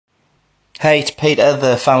Hey, it's Peter,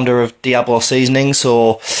 the founder of Diablo Seasoning.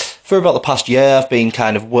 So, for about the past year, I've been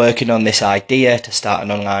kind of working on this idea to start an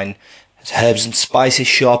online herbs and spices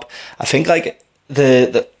shop. I think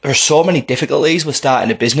there are so many difficulties with starting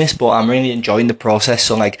a business, but I'm really enjoying the process.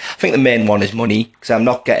 So, I think the main one is money because I'm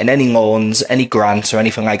not getting any loans, any grants, or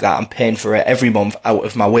anything like that. I'm paying for it every month out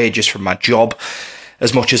of my wages from my job,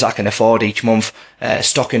 as much as I can afford each month,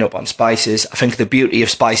 stocking up on spices. I think the beauty of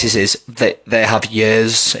spices is that they have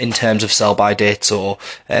years in terms of sell-by date, so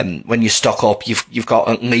when you stock up, you've got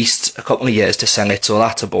at least a couple of years to sell it, so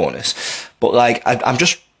that's a bonus. But I'm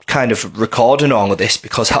just kind of recording all of this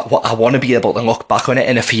because I want to be able to look back on it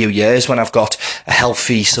in a few years when I've got a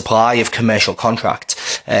healthy supply of commercial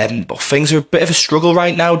contracts. But things are a bit of a struggle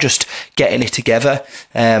right now, just getting it together.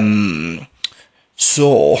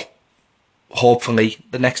 So hopefully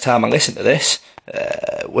the next time I listen to this,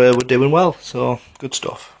 we're doing well. So good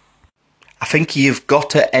stuff. I think you've got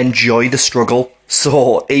to enjoy the struggle.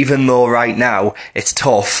 So even though right now it's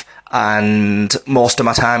tough and most of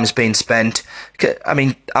my time has been spent,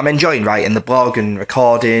 I'm enjoying writing the blog and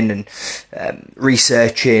recording and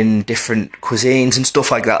researching different cuisines and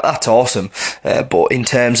stuff like that. That's awesome. But in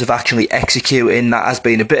terms of actually executing, that has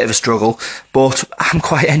been a bit of a struggle. But I'm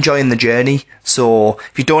quite enjoying the journey. So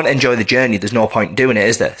if you don't enjoy the journey, there's no point in doing it,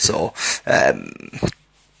 is there? So,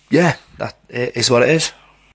 yeah, that is what it is.